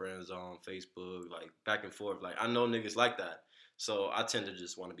 ex-girlfriends on Facebook, back and forth. I know niggas like that. So I tend to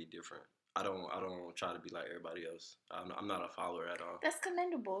just want to be different. I don't try to be like everybody else. I'm not a follower at all. That's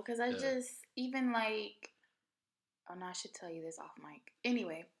commendable, because I just, even oh no, I should tell you this off mic.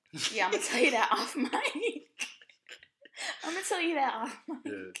 Anyway, yeah, I'm going to tell you that off mic.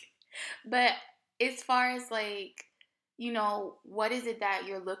 Yeah. But as far as what is it that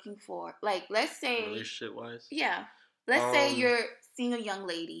you're looking for? Let's say. Relationship-wise? Yeah. Let's say you're seeing a young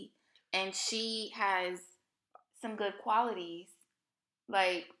lady and she has some good qualities.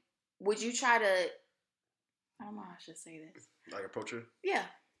 Would you try to, I don't know how I should say this. Approach her? Yeah.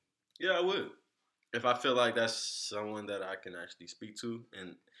 Yeah, I would. If I feel like that's someone that I can actually speak to,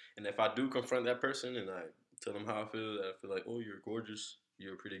 and if I do confront that person and I tell them how I feel oh, you're gorgeous,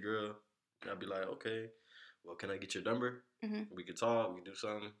 you're a pretty girl, and I'd be like, okay, well, can I get your number? We can talk, we can do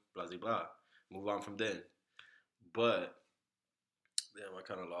something, blah, blah, blah. Move on from then. But, damn, I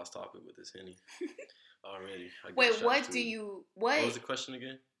kind of lost topic with this Henny already. Wait, what was the question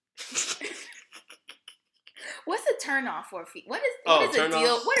again? What's a turn off for a fee? What is a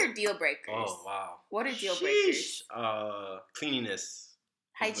deal? What are deal breakers? Oh wow. What are deal breakers? Cleanliness.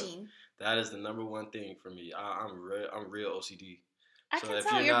 Hygiene. That is the number one thing for me. I'm real OCD. I can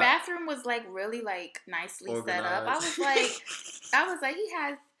tell your bathroom was really nicely set up. I was like, he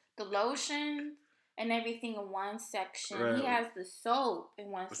has the lotion and everything in one section. Right. He has the soap in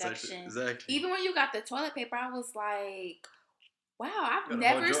one section. Exactly. Even when you got the toilet paper, I was like, wow, I've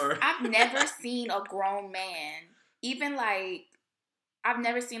never seen a grown man. Even I've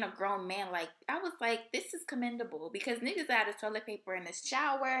never seen a grown man I was like, this is commendable, because niggas had the toilet paper in the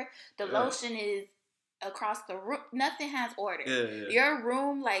shower, the lotion is across the room, nothing has order. Yeah. Your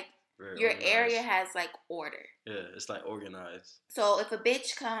room Very your organized. area has like order. Yeah, it's like organized. So if a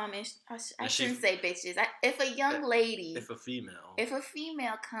bitch come and I shouldn't say bitches. If a young lady, if a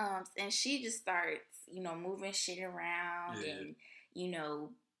female comes and she just starts, moving shit around and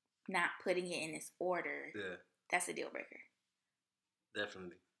not putting it in its order, that's a deal breaker.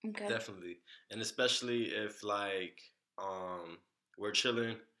 Definitely. Okay. Definitely. And especially if like we're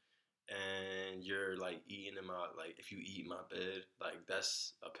chilling and you're like eating in my, like if you eat in my bed, like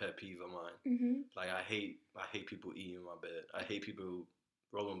that's a pet peeve of mine. Mm-hmm. Like I hate people eating in my bed. I hate people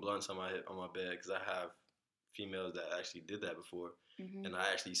rolling blunts on my bed because I have females that actually did that before, and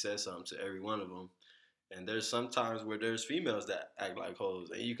I actually said something to every one of them. And there's sometimes where there's females that act like hoes,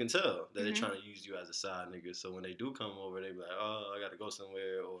 and you can tell that they're trying to use you as a side nigga. So when they do come over, they be like, "Oh, I gotta go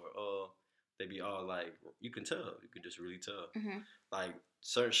somewhere," or "Oh," they be all like, you can tell, you can just really tell. Like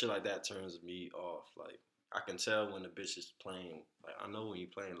certain shit like that turns me off. Like I can tell when the bitch is playing. Like I know when you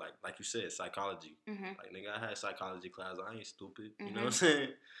playing, like you said, psychology. Like nigga, I had psychology class. I ain't stupid. You know what I'm saying?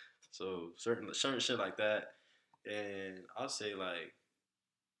 So certain shit like that, and I'll say like,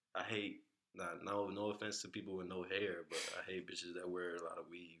 I hate. No offense to people with no hair, but I hate bitches that wear a lot of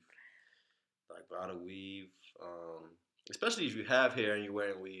weave. Like a lot of weave. Especially if you have hair and you're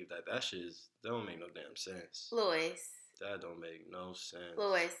wearing weave, that don't make no damn sense. Louis. That don't make no sense.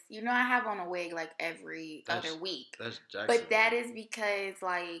 Louis, I have on a wig like every other week. That's Jackson. But that is because,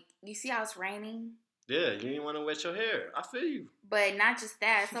 like, you see how it's raining? Yeah, you didn't want to wet your hair. I feel you. But not just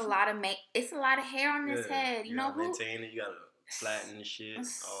that. It's a lot of hair on this head. You gotta maintain it. You gotta flatten the shit.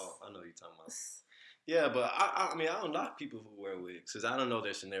 Oh, I know what you're talking about. Yeah, but I mean, I don't knock people who wear wigs because I don't know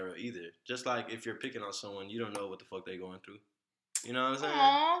their scenario either. Just like if you're picking on someone, you don't know what the fuck they're going through. You know what I'm saying?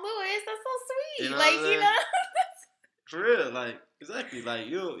 Aw, Louis, that's so sweet. You know like, For real, like, exactly. Like,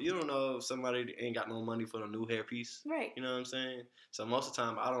 you don't know if somebody ain't got no money for the new hairpiece. Right. You know what I'm saying? So most of the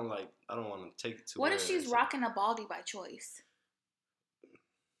time, I don't want to take it to what if she's rocking a baldy by choice?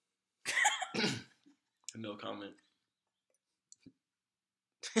 No comment.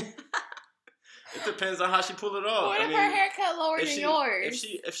 It depends on how she pull it off. What if her haircut lower than yours?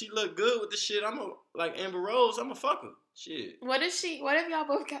 If she look good with the shit, like Amber Rose, I'm a fuck her. Shit. What if y'all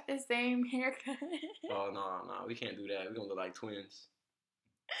both got the same haircut? Oh no, we can't do that. We're gonna look like twins.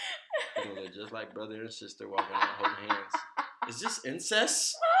 We're gonna look just like brother and sister walking around holding hands. Is this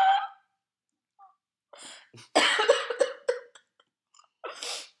incest?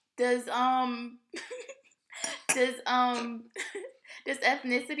 Does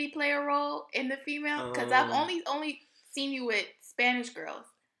ethnicity play a role in the female? Because I've only seen you with Spanish girls.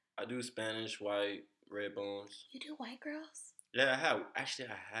 I do Spanish, white, red bones. You do white girls? Yeah, I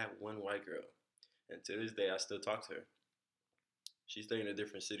had one white girl, and to this day I still talk to her. She stayed in a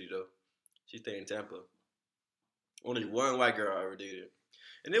different city though. She stayed in Tampa. Only one white girl I ever dated,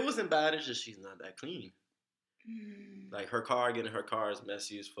 and it wasn't bad. It's just she's not that clean. Like getting her car is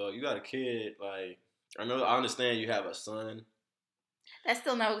messy as fuck. You got a kid, like I understand you have a son. That's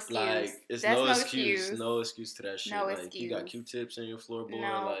still no excuse. Like it's That's no excuse. No excuse to that shit. No like excuse. You got Q-tips in your floorboard.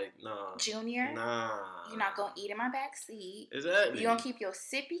 No. Like nah. Junior. Nah. You're not gonna eat in my back seat. Exactly. You're gonna keep your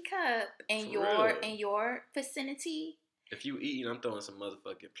sippy cup in your vicinity. If you eating, I'm throwing some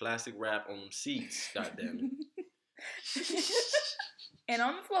motherfucking plastic wrap on them seats. Goddamn it. And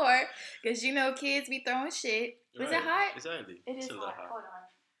on the floor, because kids be throwing shit. Is it hot? Exactly. It is hot. Hold on.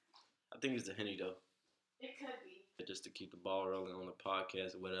 I think it's the Henny though. It could be. Just to keep the ball rolling on the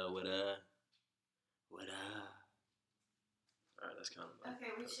podcast. What up? All right, that's kind of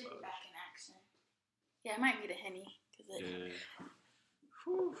okay. We should be back in action. Yeah, it might be the Henny. Yeah.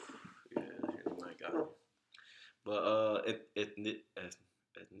 Whew. Yeah, Henny might got it. But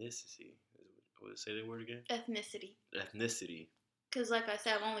ethnicity. What say that word again? Ethnicity. Because, like I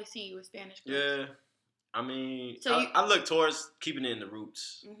said, I've only seen you with Spanish girls. Yeah. I mean, I look towards keeping it in the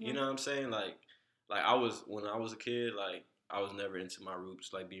roots. Mm-hmm. You know what I'm saying? Like when I was a kid, like I was never into my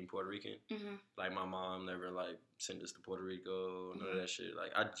roots, like being Puerto Rican. Mm-hmm. Like my mom never like sent us to Puerto Rico, none of that shit.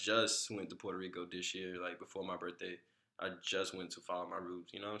 Like I just went to Puerto Rico this year, like before my birthday. I just went to follow my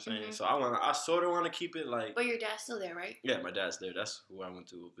roots. You know what I'm saying? Mm-hmm. So I sort of want to keep it like. But your dad's still there, right? Yeah, my dad's there. That's who I went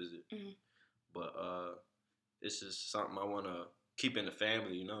to visit. Mm-hmm. But it's just something I want to keep in the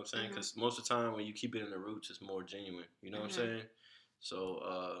family. You know what I'm saying? Because most of the time when you keep it in the roots, it's more genuine. You know what I'm saying?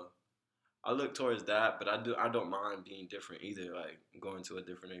 So. I look towards that, but I don't mind being different either. Like going to a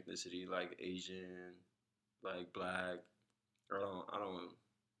different ethnicity, like Asian, like Black.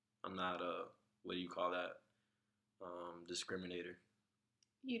 I'm not a what do you call that? Discriminator.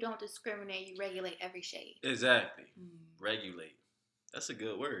 You don't discriminate. You regulate every shade. Exactly. Regulate. That's a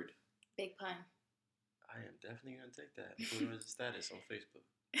good word. Big pun. I am definitely gonna take that. Put it as a status on Facebook.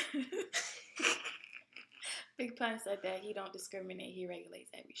 Big Pun said that he don't discriminate. He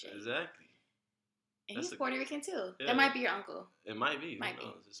regulates every shade. Exactly. And he's Puerto Rican too. Yeah, that might be your uncle. It might be. Might be.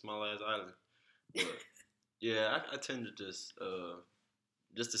 It's a small ass island. But yeah, I tend to just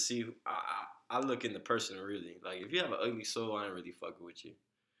to see. I look in the person really. Like if you have an ugly soul, I ain't really fucking with you.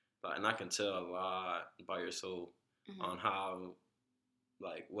 Like, and I can tell a lot about your soul on how,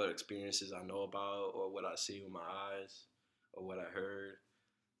 like, what experiences I know about or what I see with my eyes or what I heard.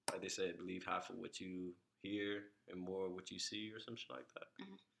 Like they say, believe half of what you hear and more of what you see or some shit like that.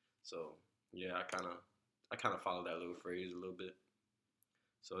 So yeah, I kind of follow that little phrase a little bit.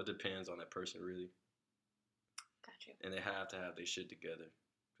 So it depends on that person really. Gotcha. And they have to have their shit together,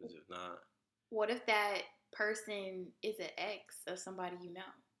 because if not. What if that person is an ex of somebody you know?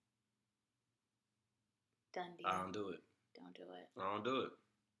 Done deal. I don't do it. Don't do it. I don't do it.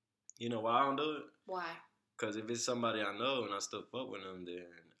 You know why I don't do it? Why? Because if it's somebody I know and I still fuck with them, then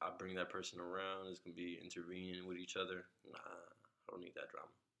I bring that person around. It's gonna be intervening with each other. Nah, I don't need that drama.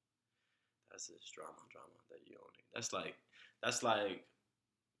 That's just drama that you don't need.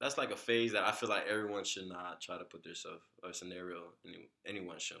 That's like a phase that I feel like everyone should not try to put themselves, or a scenario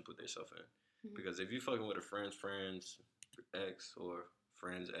anyone shouldn't put themselves in. Because if you fucking with a friend's ex or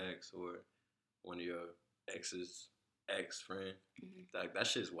friend's ex or one of your ex's ex-friend, that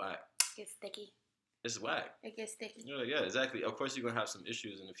shit's whack. It gets sticky. It's whack. It gets sticky. Yeah, exactly. Of course you're going to have some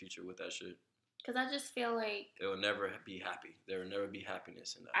issues in the future with that shit. Because I just feel like... It will never be happy. There will never be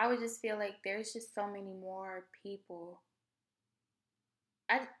happiness in that. I would just feel like there's just so many more people.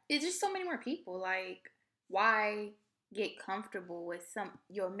 It's just so many more people. Like, why get comfortable with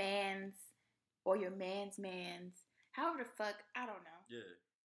your man's or your man's however the fuck, I don't know. Yeah.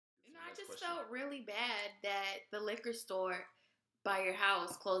 You know, I just felt really bad that the liquor store by your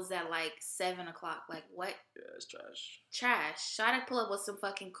house closes at like 7 o'clock. Like, what? Yeah, it's trash. Trash. Try to pull up with some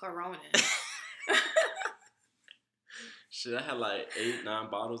fucking Corona. Shit, I had like 8-9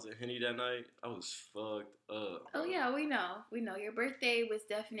 bottles of Henny that night. I was fucked up. Oh yeah, we know. Your birthday was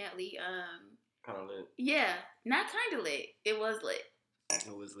definitely kind of lit. Yeah, not kind of lit. It was lit.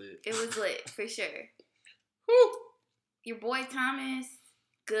 It was lit. It was lit for sure. Woo! Your boy Thomas,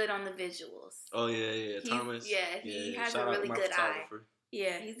 good on the visuals. Oh yeah, Thomas. Yeah, he has a really good eye.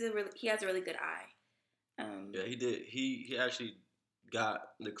 Yeah, he has a really good eye. Yeah, he did. He actually got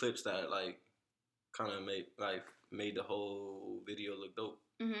the clips that like kind of made the whole video look dope.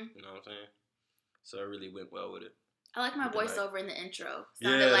 You know what I'm saying? So it really went well with it. I like my voiceover in the intro.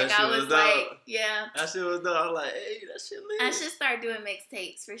 Sounded like I was like, yeah. That shit was dope. I was like, hey, that shit lit. I should start doing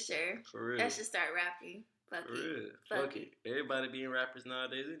mixtapes for sure. For real. I should start rapping. Fuck for it. real. Fuck it. Everybody being rappers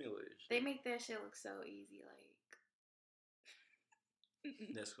nowadays anyway. They make that shit look so easy. Like.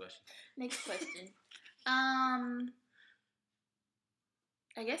 Next question. Next question. I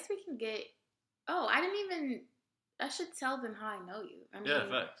guess we can get. Oh, I should tell them how I know you. I mean, yeah,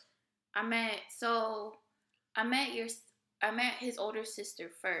 facts. I met his older sister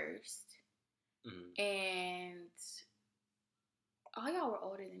first, and all y'all were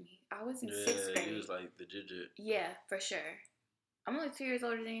older than me. I was in 6th grade. Yeah, he was like the jit. Yeah, for sure. I'm only 2 years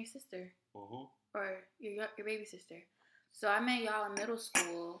older than your sister, or your baby sister. So I met y'all in middle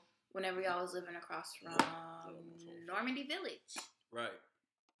school whenever y'all was living across from Normandy Village. Right.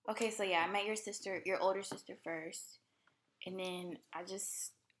 Okay, so yeah, I met your older sister first, and then I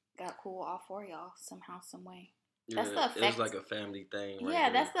just got cool with all 4 of y'all somehow, some way. That's the effect. It was like a family thing. Yeah,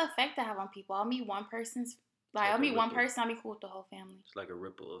 that's the effect I have on people. I'll meet one person, I'll be cool with the whole family. It's like a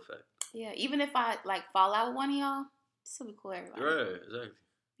ripple effect. Yeah, even if I like fall out with one of y'all, still be cool with everybody. Right, exactly.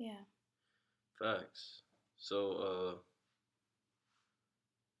 Yeah. Facts. So,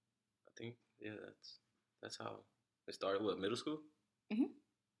 I think that's how it started. What, middle school?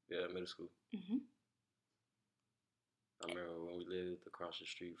 Yeah, middle school. I remember when we lived across the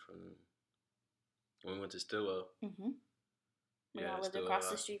street when we went to Stillwell. When I lived across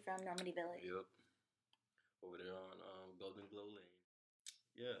the street from Normandy Village. Yep. Over there on Golden Glow Lane.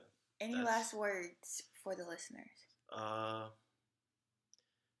 Yeah. Any last words for the listeners?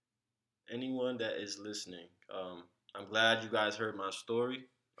 Anyone that is listening, I'm glad you guys heard my story.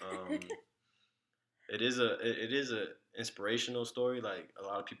 It is a inspirational story. Like, a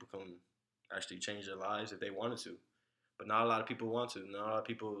lot of people can actually change their lives if they wanted to, but not a lot of people want to. Not a lot of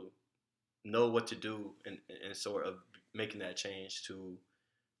people know what to do and sort of making that change to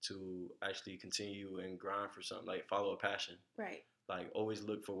actually continue and grind for something, like follow a passion. Right. Like, always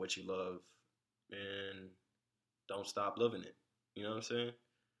look for what you love and don't stop loving it. You know what I'm saying?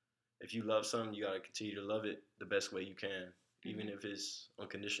 If you love something, you got to continue to love it the best way you can, even if it's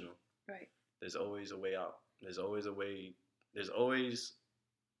unconditional. Right. There's always a way out. There's always a way. There's always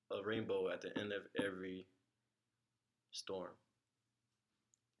a rainbow at the end of every storm.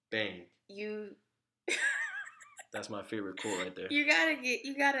 Bang. That's my favorite quote right there. You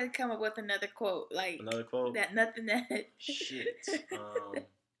gotta come up with another quote. Like another quote? Nothing that shit.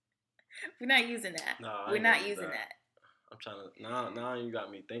 We're not using that. No, we're not using that. I'm trying to now you got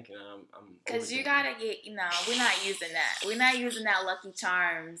me thinking. I'm because you gotta get we're not using that. We're not using that Lucky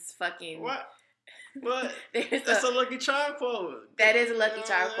Charms fucking what? That's a Lucky Charm quote. That is a Lucky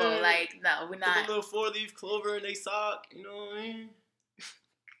Charm quote. Like, no, we're not. Put a little 4-leaf clover in their sock. You know what I mean?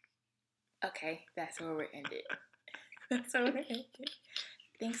 Okay, that's where we're ended. That's where we're ended.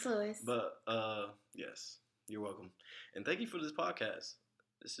 Thanks, Louis. But yes, you're welcome, and thank you for this podcast.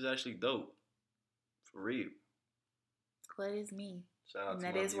 This is actually dope, for real. Well, it is me, Shout out and to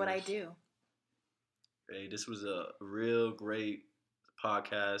that my is what I viewers. do. Hey, this was a real great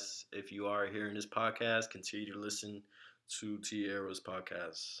podcast. If you are hearing this podcast, continue to listen to Tierra's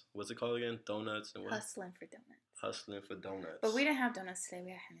podcast. What's it called again? Donuts and what? Hustling for Donuts. Hustling for Donuts. But we didn't have donuts today.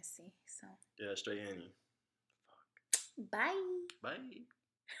 We had Hennessy. So yeah, straight Annie. Bye. Bye.